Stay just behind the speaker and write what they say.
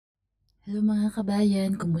Hello mga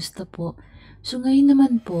kabayan, kumusta po? So ngayon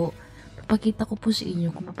naman po, papakita ko po sa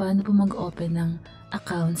inyo kung paano po mag-open ng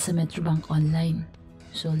account sa Metrobank Online.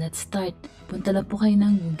 So let's start. Punta lang po kayo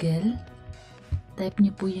ng Google. Type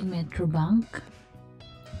niyo po yung Metrobank.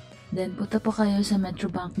 Then punta po kayo sa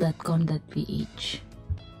metrobank.com.ph.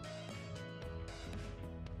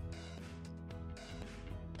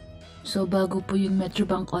 So bago po yung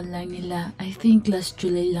Metrobank Online nila, I think last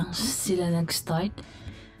July lang sila nag-start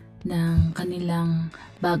ng kanilang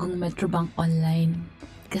bagong Metrobank Online.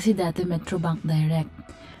 Kasi dati Metrobank Direct.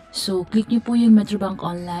 So, click nyo po yung Metrobank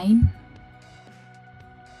Online.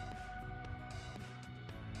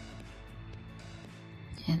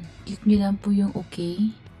 Yan. Click nyo lang po yung OK.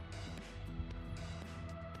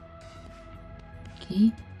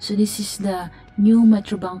 Okay. So, this is the new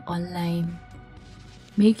Metrobank Online.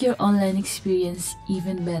 Make your online experience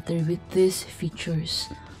even better with these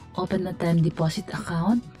features. Open a time deposit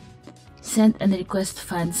account. Send and request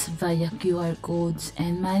funds via QR codes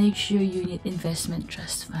and manage your unit investment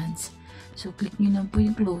trust funds. So, click nyo lang po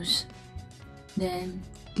yung close. Then,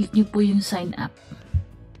 click nyo po yung sign up.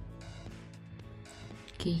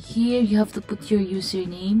 Okay, here you have to put your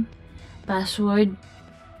username, password,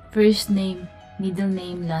 first name, middle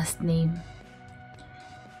name, last name.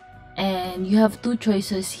 And you have two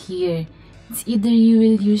choices here. It's either you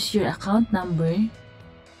will use your account number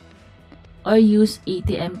or use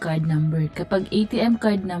ATM card number. Kapag ATM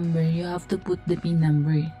card number, you have to put the PIN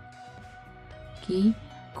number. Okay?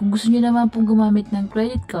 Kung gusto niyo naman pong gumamit ng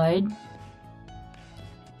credit card,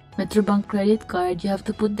 Metrobank credit card, you have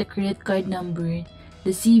to put the credit card number, the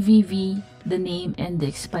CVV, the name, and the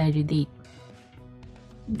expiry date.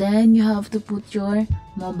 Then, you have to put your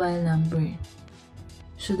mobile number.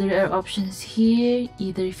 So, there are options here,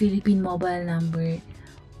 either Philippine mobile number,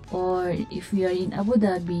 or if you are in Abu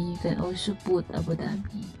Dhabi, you can also put Abu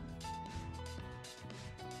Dhabi.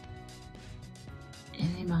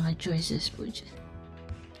 And may mga choices po dyan.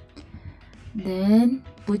 Then,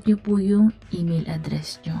 put nyo po yung email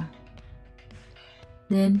address nyo.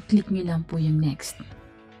 Then, click nyo lang po yung next.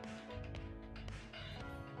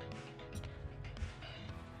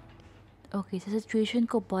 Okay, sa situation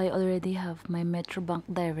ko po, I already have my Metrobank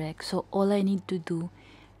Direct. So, all I need to do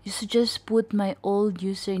is to just put my old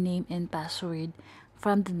username and password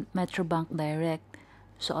from the Metrobank Direct.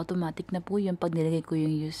 So, automatic na po yung pag nilagay ko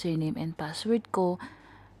yung username and password ko,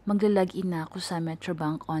 maglalagin na ako sa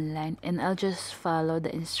Metrobank Online and I'll just follow the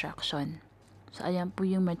instruction. So, ayan po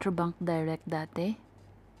yung Metrobank Direct dati.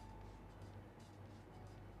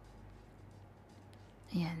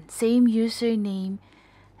 Ayan, same username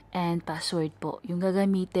and password po yung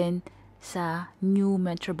gagamitin sa new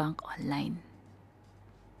Metrobank Online.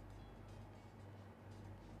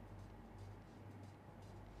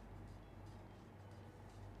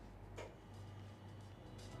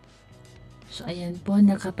 So, ayan po,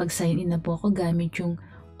 nakapag-sign in na po ako gamit yung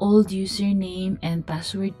old username and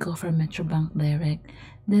password ko from Metrobank Direct.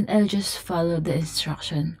 Then, I'll just follow the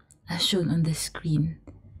instruction as shown on the screen.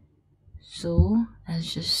 So, I'll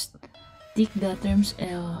just tick the terms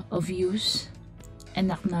of use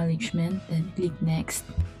and acknowledgement, then click next.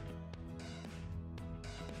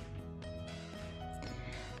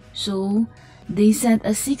 So, they sent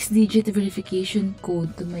a 6-digit verification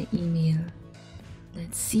code to my email.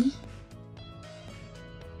 Let's see.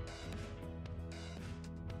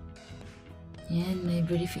 Yan, may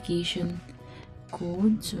verification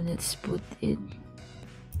code. So, let's put it.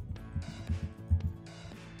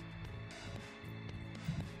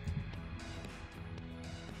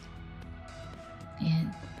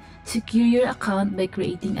 Ayan. Secure your account by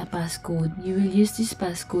creating a passcode. You will use this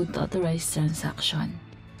passcode to authorize transaction.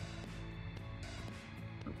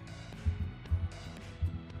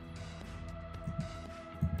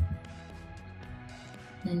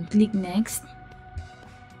 Then, click next.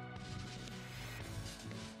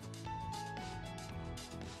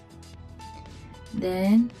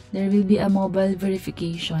 Then, there will be a mobile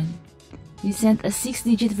verification. You sent a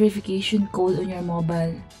 6-digit verification code on your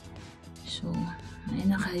mobile. So, ay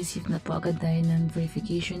naka-receive na po agad tayo ng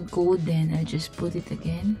verification code. Then, I'll just put it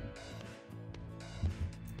again.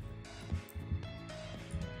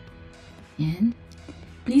 Yan.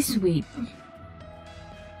 Please wait.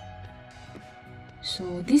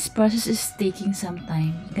 So, this process is taking some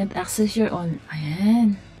time. You can't access your own.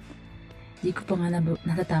 Ayan. Di ko pa nga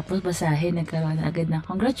natatapos basahin, nagkaroon na agad na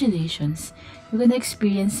congratulations, you're gonna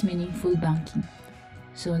experience meaningful banking.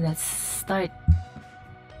 So let's start.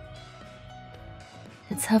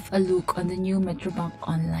 Let's have a look on the new Metrobank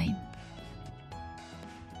Online.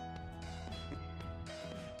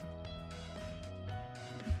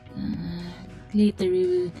 Later we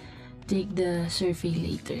will take the survey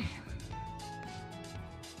later.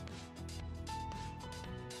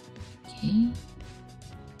 Okay.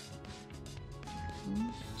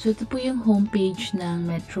 So, ito po yung homepage ng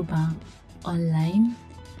Metrobank Online.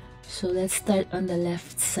 So, let's start on the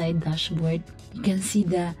left side dashboard. You can see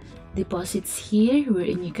the deposits here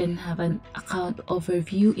wherein you can have an account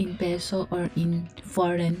overview in peso or in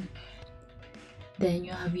foreign. Then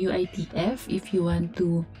you have UITF if you want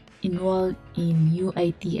to enroll in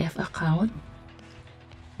UITF account.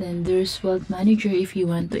 Then there's Wealth Manager if you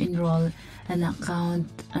want to enroll an account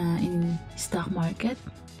in stock market.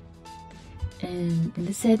 And in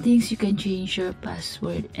the settings, you can change your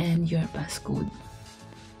password and your passcode.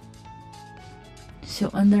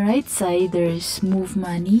 So on the right side, there's Move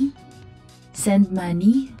Money, Send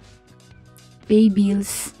Money, Pay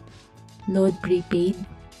Bills, Load Prepaid,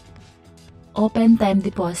 Open Time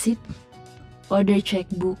Deposit, Order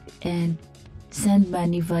Checkbook, and Send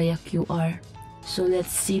Money via QR. So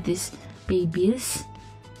let's see this Pay Bills.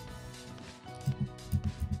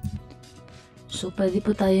 So pwede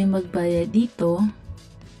po tayong magbayad dito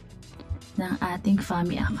ng ating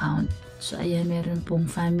family account. So ayan, meron pong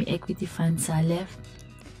family equity fund sa left.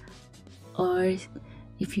 Or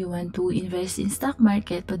if you want to invest in stock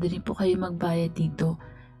market, pwede rin po kayo magbayad dito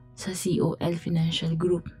sa COL Financial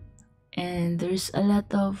Group. And there's a lot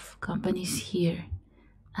of companies here.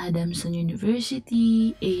 Adamson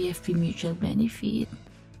University, AFP Mutual Benefit.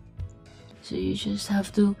 So you just have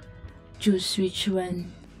to choose which one.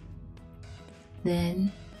 Then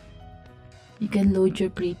you can load your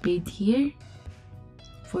prepaid here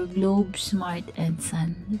for Globe, Smart, and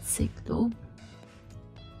Sun. Let's say Globe.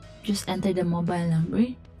 Just enter the mobile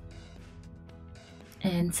number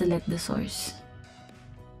and select the source.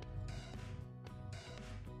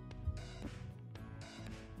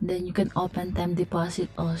 Then you can open time deposit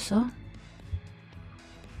also.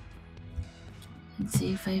 Let's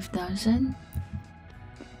say 5,000.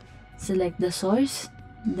 Select the source.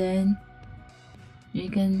 Then you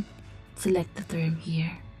can select the term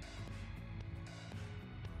here.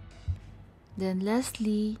 Then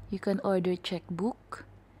lastly, you can order checkbook.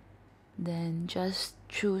 Then just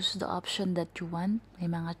choose the option that you want. May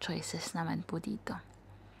mga choices naman po dito.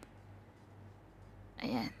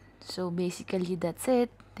 Ayan. So basically that's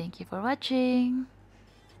it. Thank you for watching.